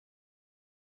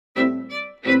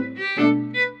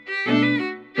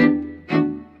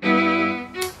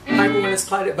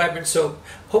Clyde at Vibrant Soap.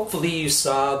 Hopefully you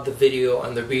saw the video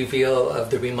on the reveal of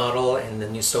the remodel and the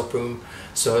new soap room,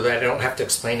 so that I don't have to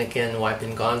explain again why I've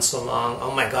been gone so long.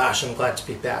 Oh my gosh, I'm glad to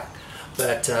be back.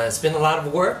 But it's been a lot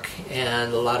of work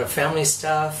and a lot of family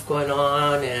stuff going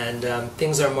on, and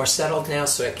things are more settled now,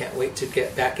 so I can't wait to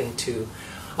get back into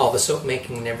all the soap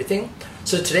making and everything.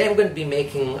 So today I'm going to be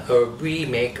making a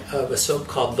remake of a soap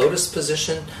called Lotus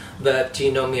Position, but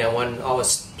you know me, I want to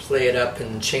always play it up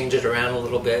and change it around a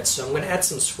little bit, so I'm going to add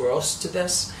some swirls to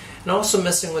this, and also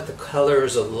messing with the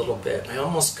colors a little bit. I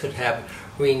almost could have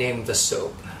renamed the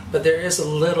soap, but there is a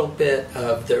little bit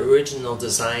of the original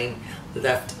design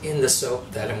left in the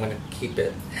soap that I'm going to keep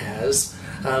it as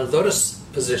Lotus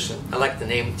Position. I like the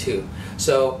name too.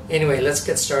 So anyway, let's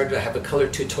get started. I have a color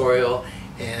tutorial,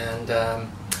 and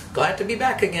glad to be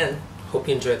back again. Hope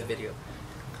you enjoy the video.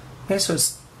 Okay, so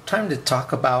it's time to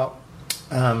talk about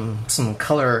some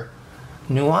color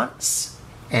nuance,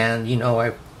 and you know,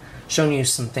 I've shown you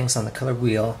some things on the color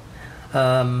wheel,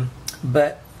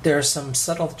 but there are some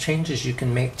subtle changes you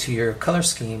can make to your color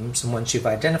schemes, and once you've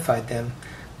identified them,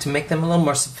 to make them a little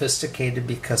more sophisticated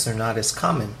because they're not as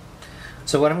common.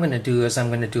 So what I'm going to do is I'm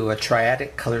going to do a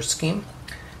triadic color scheme.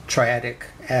 Triadic,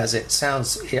 as it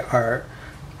sounds, are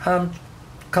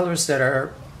colors that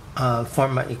are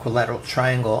form an equilateral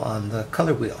triangle on the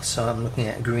color wheel. So I'm looking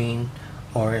at green,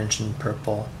 orange, and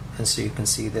purple, and so you can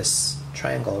see this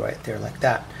triangle right there like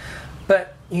that.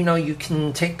 But you know, you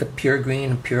can take a pure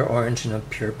green, a pure orange, and a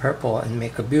pure purple and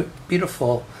make a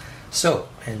beautiful soap,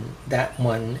 and that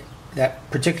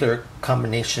particular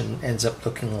combination ends up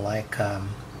looking like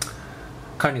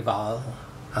Carnival,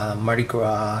 Mardi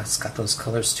Gras. It's got those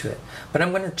colors to it. But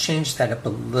I'm going to change that up a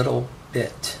little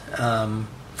bit.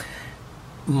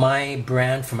 My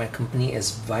brand for my company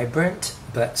is Vibrant,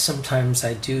 but sometimes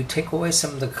I do take away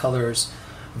some of the colors'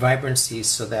 vibrancy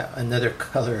so that another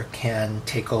color can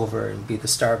take over and be the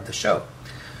star of the show.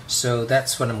 So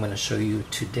that's what I'm going to show you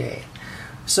today.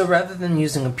 So rather than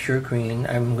using a pure green,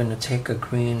 I'm going to take a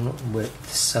green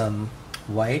with some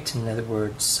white, in other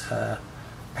words,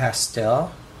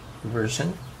 pastel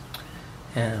version,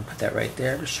 and put that right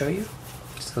there to show you.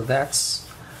 So that's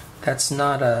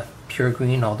not a pure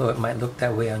green, although it might look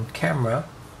that way on camera,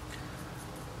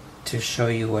 to show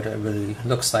you what it really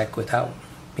looks like without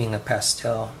being a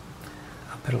pastel.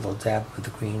 I'll put a little dab of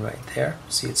the green right there.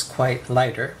 See, it's quite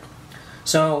lighter.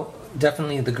 So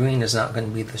definitely the green is not going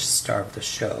to be the star of the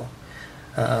show.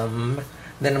 Then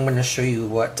I'm going to show you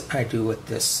what I do with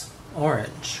this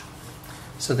orange.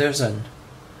 So there's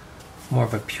more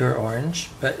of a pure orange,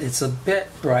 but it's a bit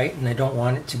bright and I don't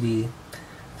want it to be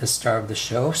the star of the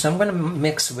show, so I'm going to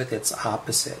mix with its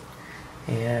opposite.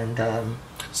 And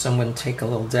so I'm going to take a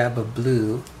little dab of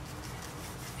blue,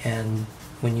 and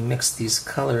when you mix these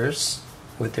colors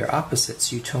with their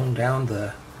opposites, you tone down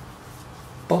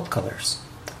both colors.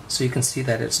 So you can see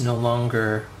that it's no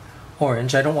longer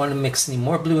orange. I don't want to mix any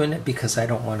more blue in it because I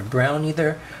don't want a brown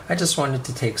either. I just wanted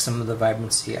to take some of the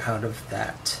vibrancy out of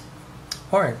that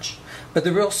orange. But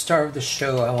the real star of the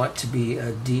show I want to be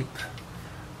a deep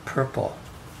purple.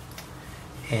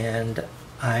 And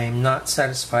I'm not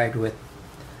satisfied with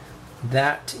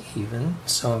that even,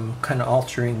 so I'm kind of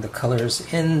altering the colors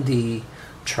in the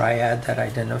triad that I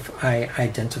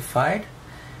identified.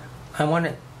 I want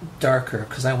it darker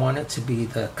because I want it to be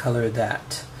the color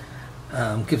that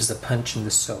gives the punch in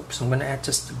the soap. So I'm going to add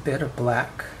just a bit of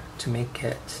black to make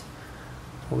it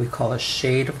what we call a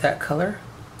shade of that color.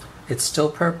 It's still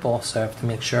purple, so I have to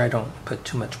make sure I don't put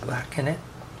too much black in it.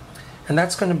 And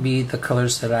that's going to be the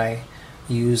colors that I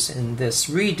use in this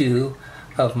redo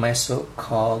of my soap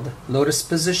called Lotus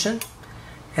Position.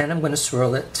 And I'm going to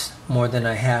swirl it more than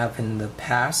I have in the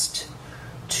past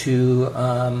to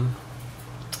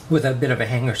with a bit of a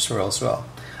hanger swirl as well.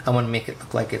 I want to make it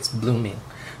look like it's blooming.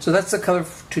 So that's the color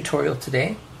tutorial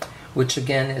today, which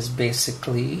again is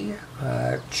basically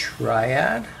a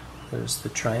triad. There's the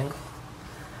triangle.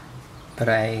 But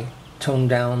I toned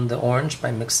down the orange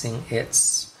by mixing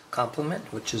its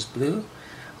complement, which is blue.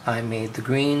 I made the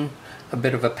green a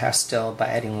bit of a pastel by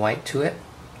adding white to it,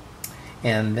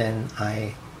 and then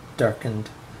I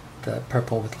darkened the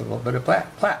purple with a little bit of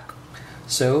black.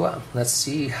 So let's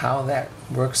see how that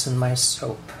works in my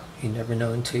soap. You never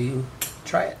know until you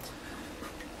try it.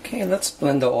 Okay, let's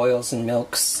blend the oils and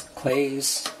milks,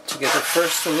 clays together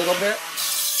first a little bit.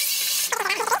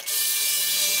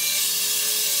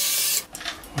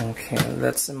 Okay,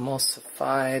 let's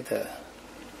emulsify the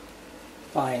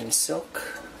fine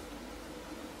silk.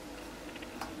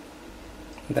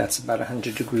 That's about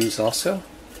 100 degrees also.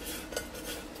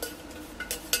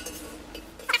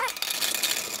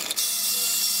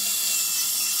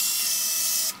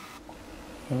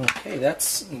 Okay,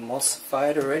 that's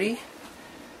emulsified already.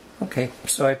 Okay,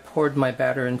 so I poured my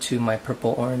batter into my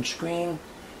purple, orange, green.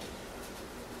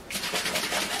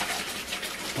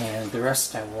 And the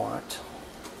rest I want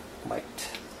white.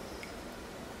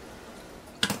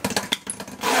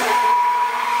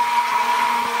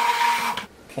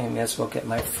 Okay, may as well get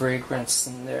my fragrance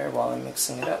in there while I'm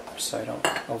mixing it up so I don't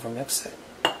overmix it.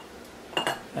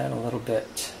 And a little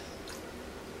bit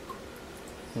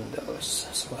in those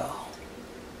as well.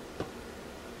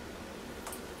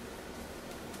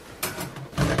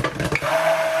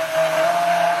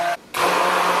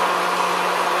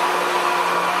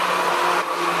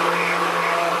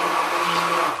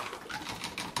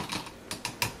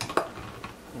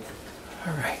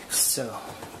 Alright, so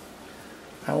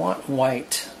I want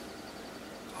white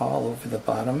all over the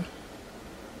bottom.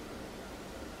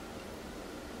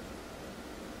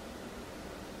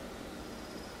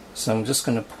 So I'm just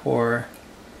going to pour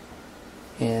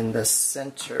in the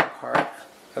center part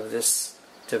of this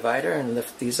divider and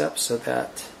lift these up so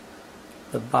that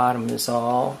the bottom is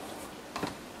all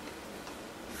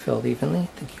filled evenly. I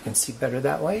think you can see better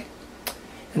that way.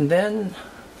 And then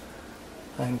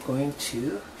I'm going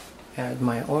to add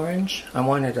my orange. I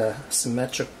wanted a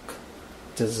symmetric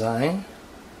design.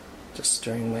 Just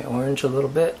stirring my orange a little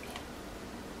bit.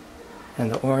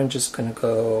 And the orange is going to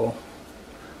go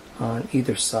on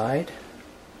either side.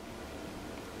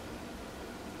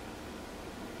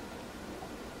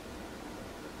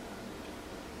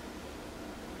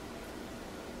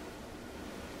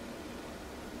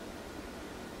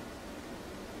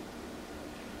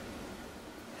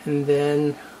 And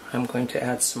then I'm going to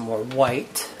add some more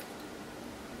white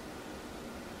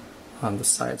on the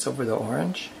sides over the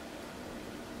orange.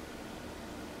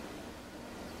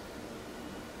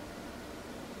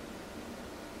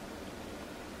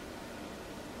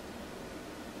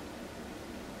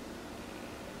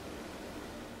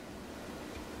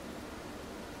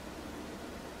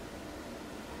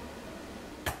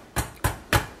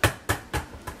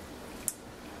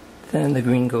 Then the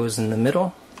green goes in the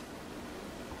middle.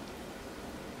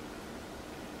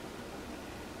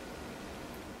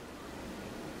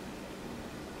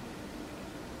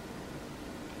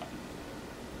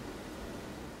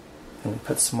 And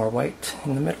put some more white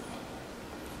in the middle.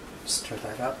 Stir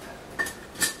that up.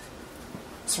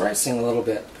 It's rising a little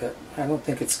bit, but I don't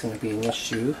think it's going to be an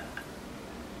issue.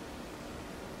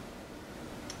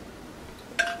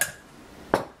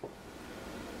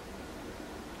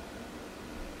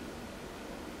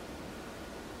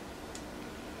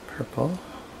 Purple.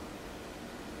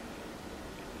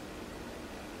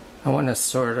 I want to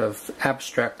sort of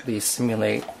abstractly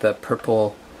simulate the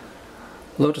purple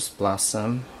lotus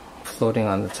blossom floating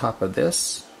on the top of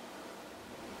this.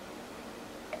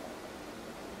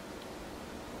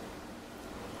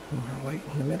 More white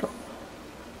in the middle.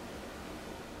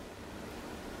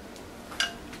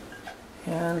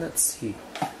 And let's see,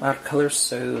 out of color,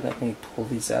 so let me pull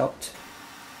these out.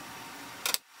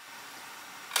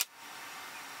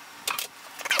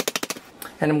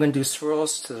 And I'm going to do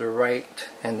swirls to the right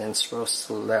and then swirls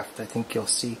to the left. I think you'll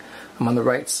see I'm on the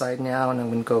right side now, and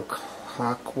I'm going to go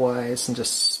clockwise and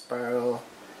just spiral.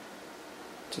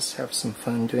 Just have some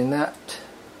fun doing that.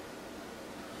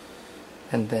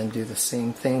 And then do the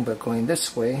same thing but going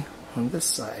this way on this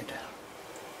side.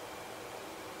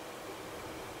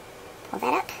 Pull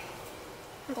that up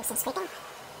and do some sweeping. You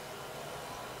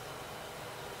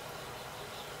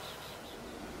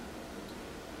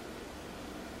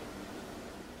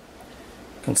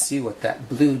can see what that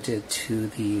blue did to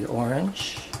the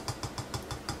orange.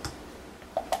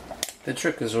 The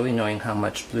trick is really knowing how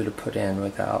much blue to put in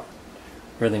without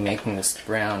really making this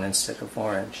brown instead of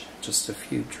orange. Just a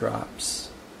few drops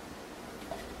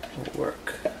will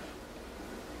work.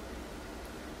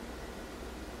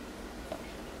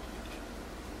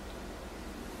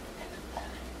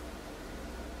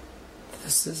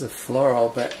 This is a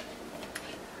floral, but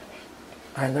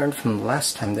I learned from the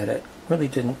last time that it really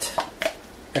didn't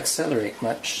accelerate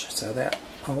much, so that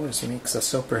always makes a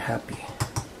soaper happy.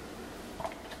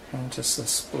 And just a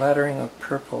splattering of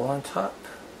purple on top.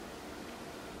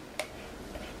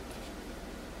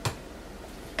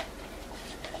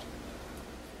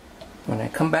 When I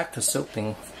come back to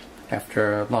soaping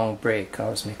after a long break, I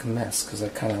always make a mess because I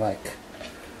kind of like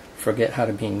forget how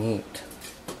to be neat.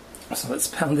 So let's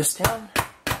pound this down.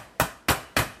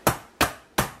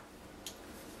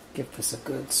 Give this a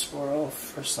good swirl.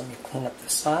 First, let me clean up the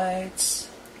sides.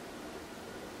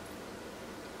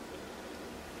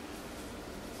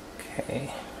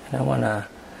 Okay, and I want to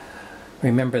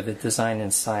remember the design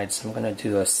inside, so I'm going to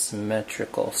do a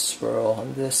symmetrical swirl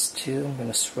on this too. I'm going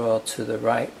to swirl to the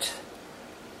right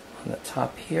on the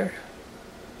top here.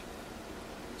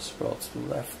 Swirl to the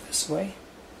left this way.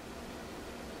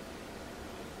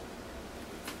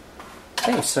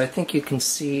 Okay, so I think you can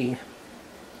see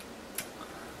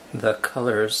the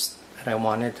colors that I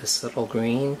wanted, this little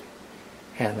green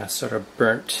and a sort of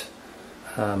burnt,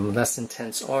 less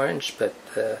intense orange, but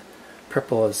the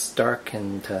purple is dark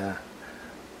and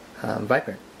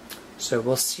vibrant. So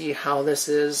we'll see how this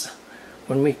is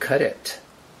when we cut it.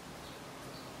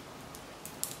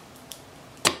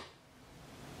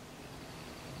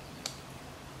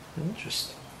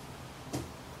 Interesting.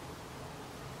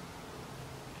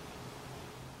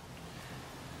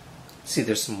 See,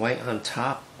 there's some white on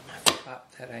top. I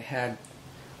forgot that I had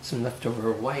some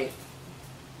leftover white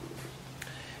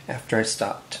after I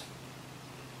stopped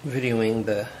videoing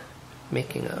the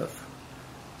making of.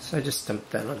 So I just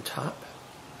dumped that on top.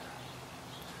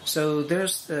 So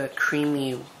there's the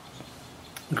creamy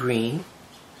green,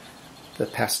 the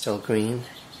pastel green,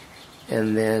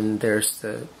 and then there's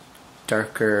the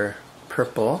darker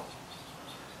purple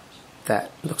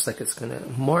that looks like it's going to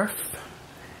morph,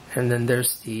 and then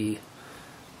there's the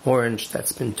orange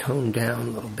that's been toned down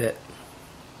a little bit.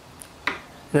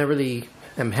 And I really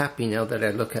am happy now that I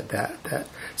look at that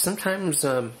sometimes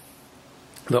the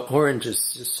orange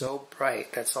is just so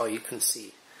bright that's all you can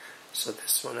see. So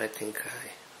this one I think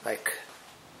I like.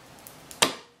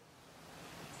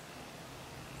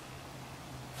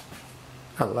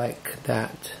 I like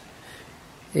that.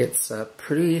 It's a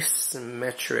pretty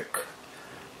symmetric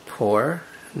pour,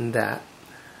 in that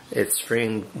it's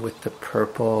framed with the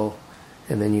purple,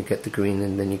 and then you get the green,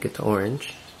 and then you get the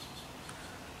orange.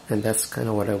 And that's kind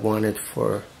of what I wanted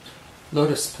for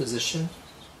Lotus position.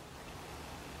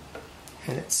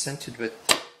 And it's scented with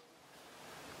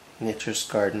Nature's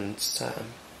Garden's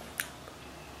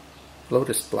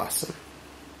Lotus Blossom.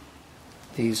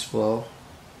 These will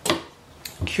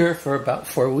cure for about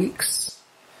 4 weeks,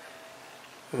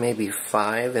 maybe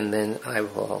 5, and then I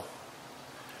will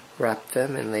wrap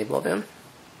them and label them.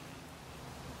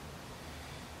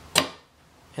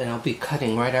 And I'll be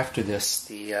cutting right after this.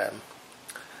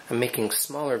 I'm making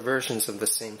smaller versions of the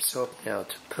same soap now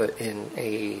to put in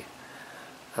a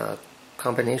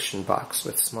combination box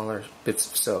with smaller bits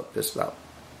of soap. There's about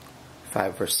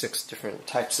 5 or 6 different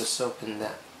types of soap in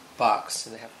that box,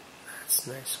 and that's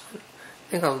a nice one.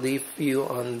 I think I'll leave you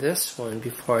on this one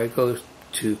before I go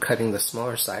to cutting the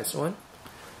smaller size one.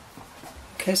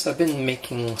 Okay, so I've been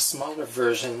making smaller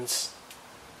versions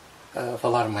of a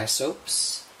lot of my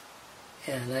soaps,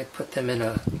 and I put them in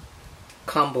a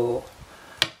combo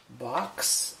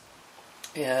box,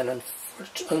 and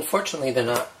unfortunately they're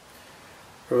not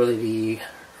really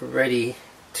ready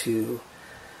to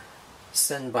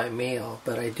send by mail,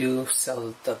 but I do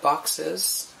sell the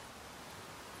boxes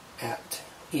at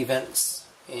events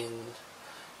in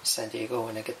San Diego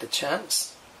when I get the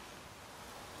chance,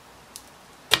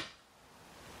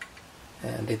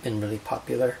 and they've been really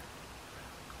popular.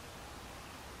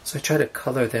 So I try to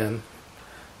color them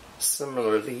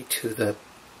similarly to the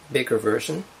bigger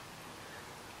version,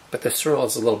 but the swirl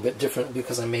is a little bit different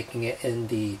because I'm making it in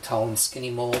the tall and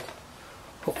skinny mold.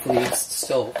 Hopefully it's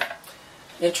still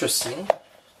interesting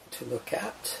to look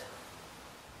at.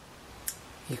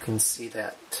 You can see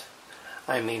that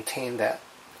I maintain that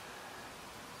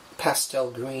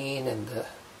pastel green and the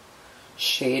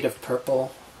shade of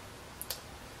purple.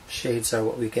 Shades are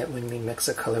what we get when we mix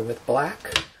a color with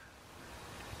black.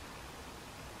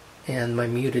 And my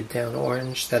muted down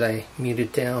orange that I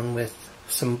muted down with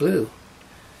some blue.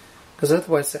 Because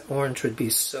otherwise that orange would be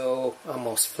so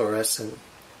almost fluorescent,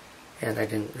 and I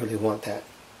didn't really want that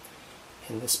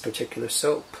in this particular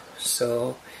soap.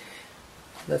 So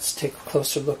let's take a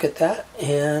closer look at that,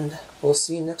 and we'll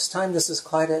see you next time. This is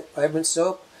Clyde at Vibrant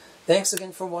Soap. Thanks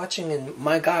again for watching, and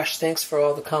my gosh, thanks for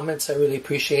all the comments. I really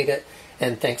appreciate it,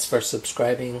 and thanks for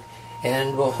subscribing,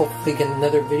 and we'll hopefully get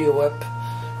another video up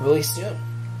really soon.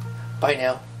 Bye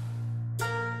now.